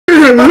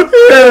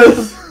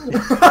Yes!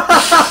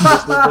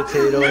 Mr.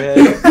 Potato Head.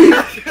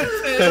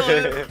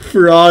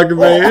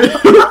 Frogman.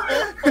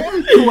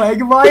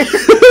 Quagmire.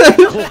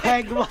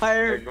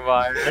 Quagmire.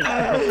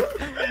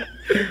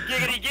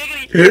 Giggity,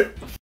 giggity.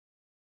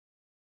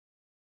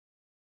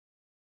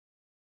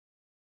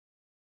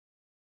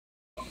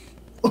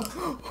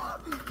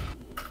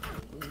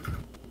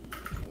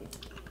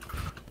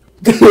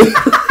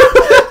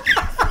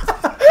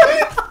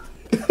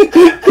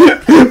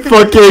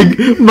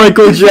 Fucking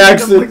Michael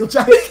Jackson. Michael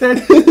Jackson.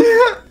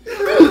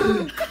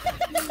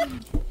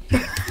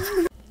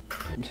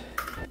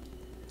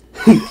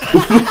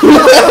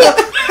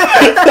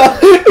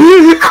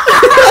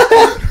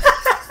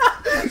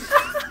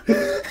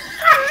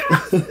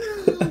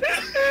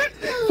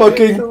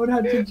 Fucking. Someone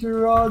had to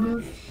draw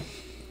this.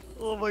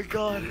 Oh my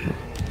god.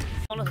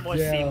 One is more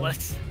Yeah.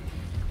 seamless.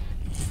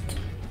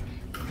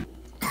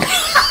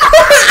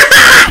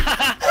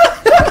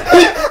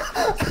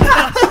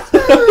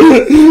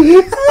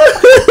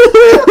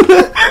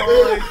 Oh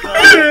my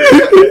god.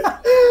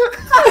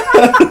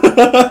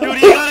 Dude,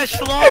 you got a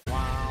schlong. I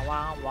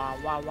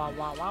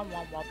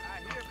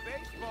hear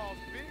baseball's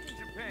big in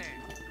Japan.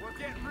 We're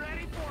getting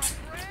ready for a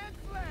grand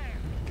slam.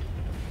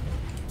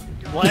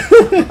 What?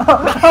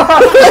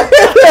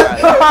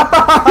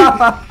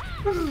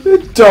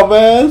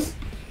 Dumbass.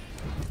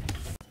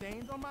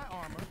 Stains on my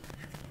armor,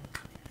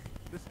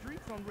 the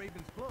streaks on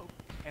Raven's cloak,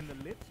 and the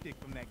lipstick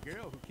from that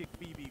girl who kicked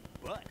Phoebe's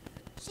butt.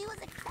 She was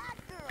a cat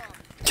girl.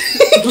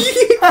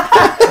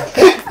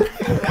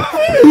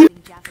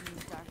 In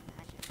Japanese dark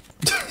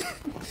magic.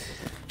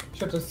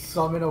 Such a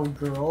summon a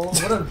girl.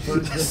 What a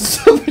virgin.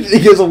 Somebody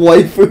is a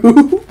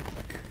waifu.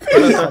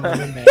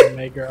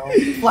 Anime girl.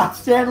 Flat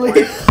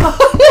Stanley.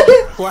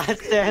 Flat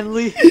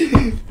Stanley. But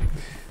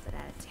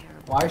at a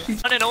terrible. Why is she?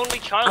 One and only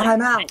child.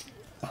 I'm out.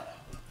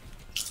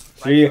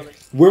 See,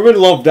 women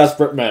love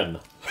desperate men.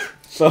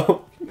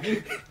 So.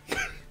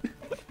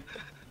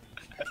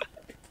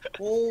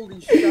 Holy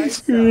shit.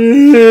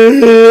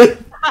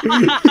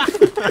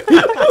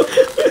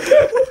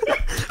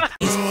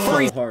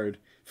 So hard.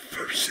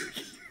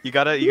 You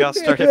gotta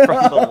start it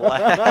from the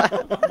left.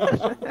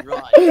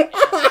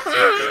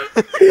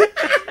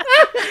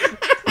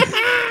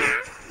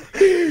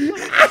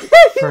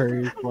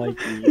 Furries like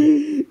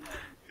you.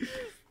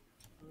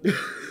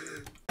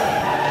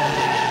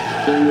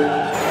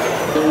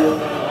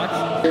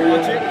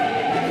 Watch it.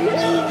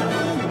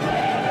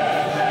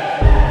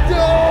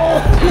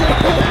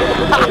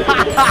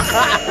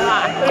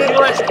 You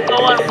are so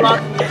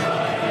unlucky.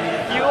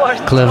 You are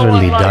so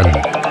Cleverly unlucky.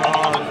 done.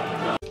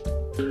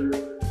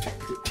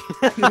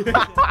 Okay,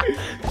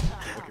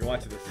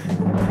 watch this.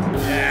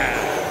 Yeah.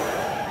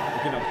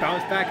 We're gonna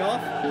bounce back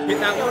off. Hit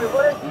that one.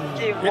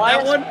 Okay, Hit why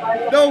that is one.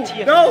 my No,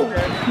 TF no.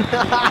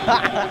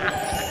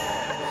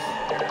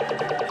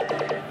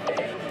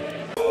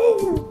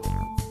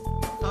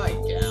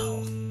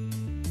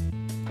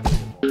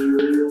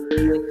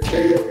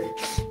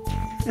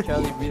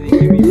 Charlie really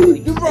gave me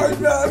really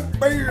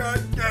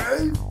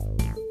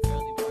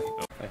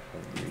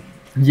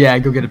Yeah,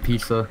 go get a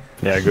pizza.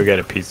 Yeah, go get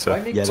a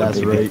pizza. Yeah,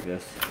 that's right.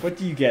 What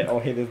do you get? Oh,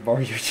 hey, there's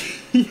Mario.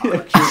 Get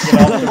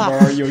off the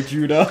Mario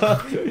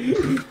Judah.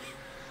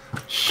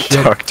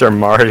 Dr.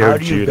 Mario How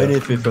do you Judah.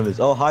 benefit from this?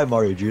 Oh, hi,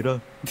 Mario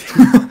Judah.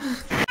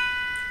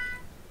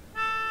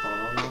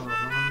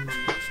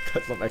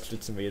 Cut some extra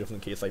tomatoes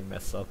in case I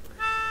mess up.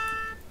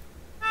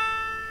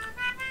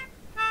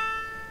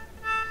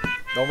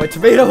 No, my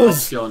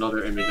tomatoes! Kill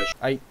another image.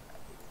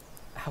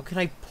 How can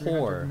I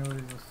pour?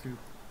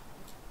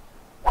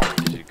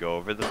 Did you go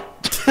over this?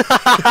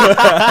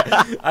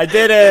 I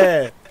did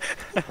it!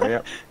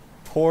 Yep.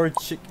 Pour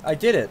chicken. I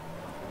did it.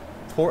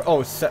 Pour.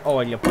 Oh,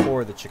 I need to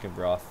pour the chicken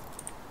broth.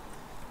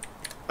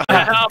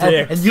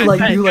 And you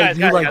like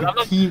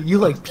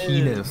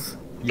penis.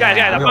 Guys,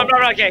 I'm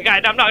not okay,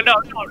 guys, I'm not, no.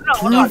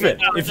 Prove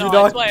it. If you're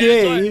not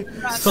gay,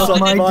 suck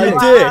my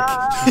dick.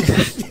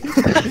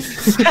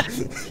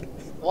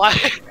 Why?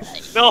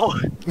 No.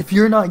 If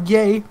you're not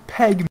gay,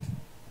 peg.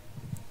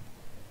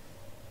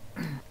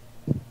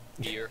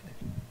 Here.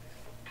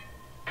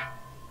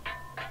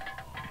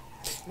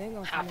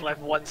 Half-Life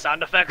 1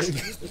 sound effects.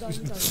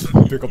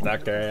 Pick up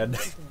that can.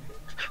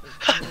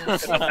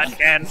 Pick up that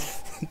can.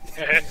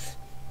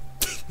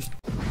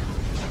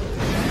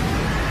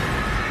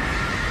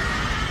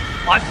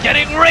 I'm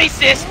getting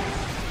racist!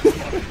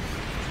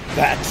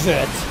 That's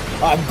it.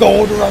 I'm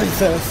going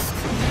racist.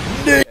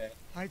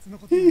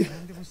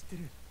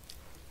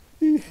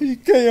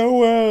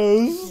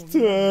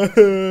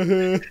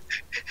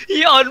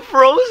 He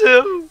unfroze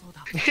him!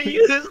 He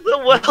uses the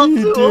well tool!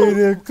 He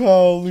didn't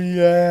call the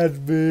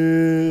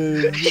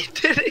admin. He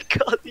didn't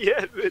call the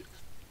admin.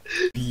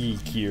 Be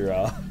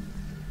Kira.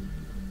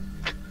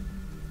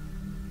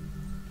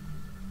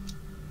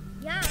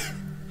 Yeah.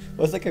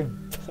 What's that guy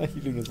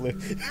biting his lip?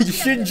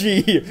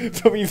 Shinji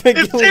from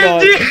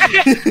Evangelion.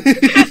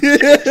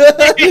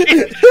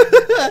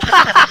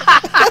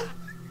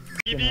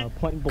 BB.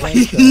 Point blank.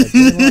 Shoot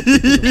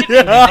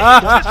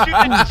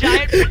the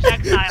giant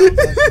projectile.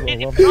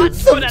 It's not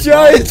Some good at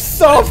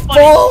giant all.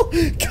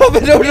 softball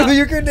coming out of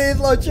your grenade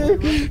launcher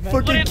But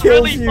fucking it's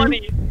kills really you.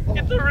 funny.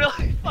 It's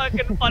really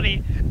fucking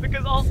funny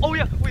because oh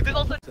yeah, wait, there's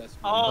also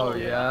Oh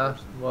yeah.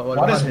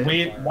 Why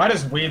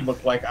does weed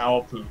look like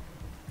owl poop?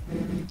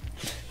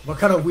 What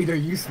kind of weed are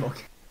you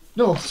smoking?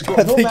 No, I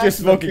think you're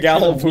smoking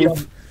owl poop.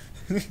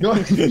 No,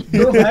 I've been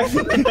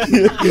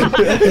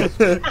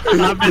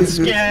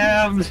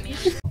scammed.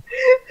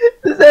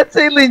 Does that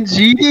say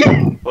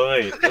Linguini?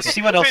 Wait, let's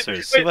see what else there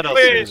is. See what else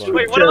wait, there is.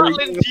 wait, what about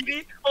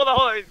Linguini? Hold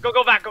on,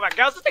 go back. I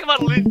was just thinking about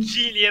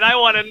Linguini and I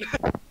want to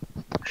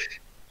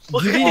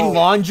You eating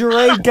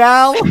lingerie,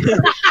 gal? Dude,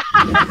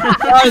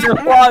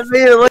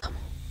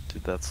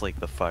 that's like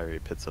the fiery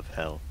pits of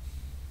hell.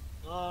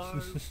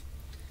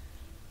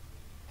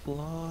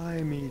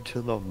 Fly me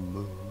to the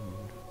moon.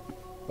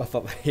 I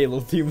thought the Halo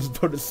theme was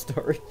about to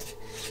start.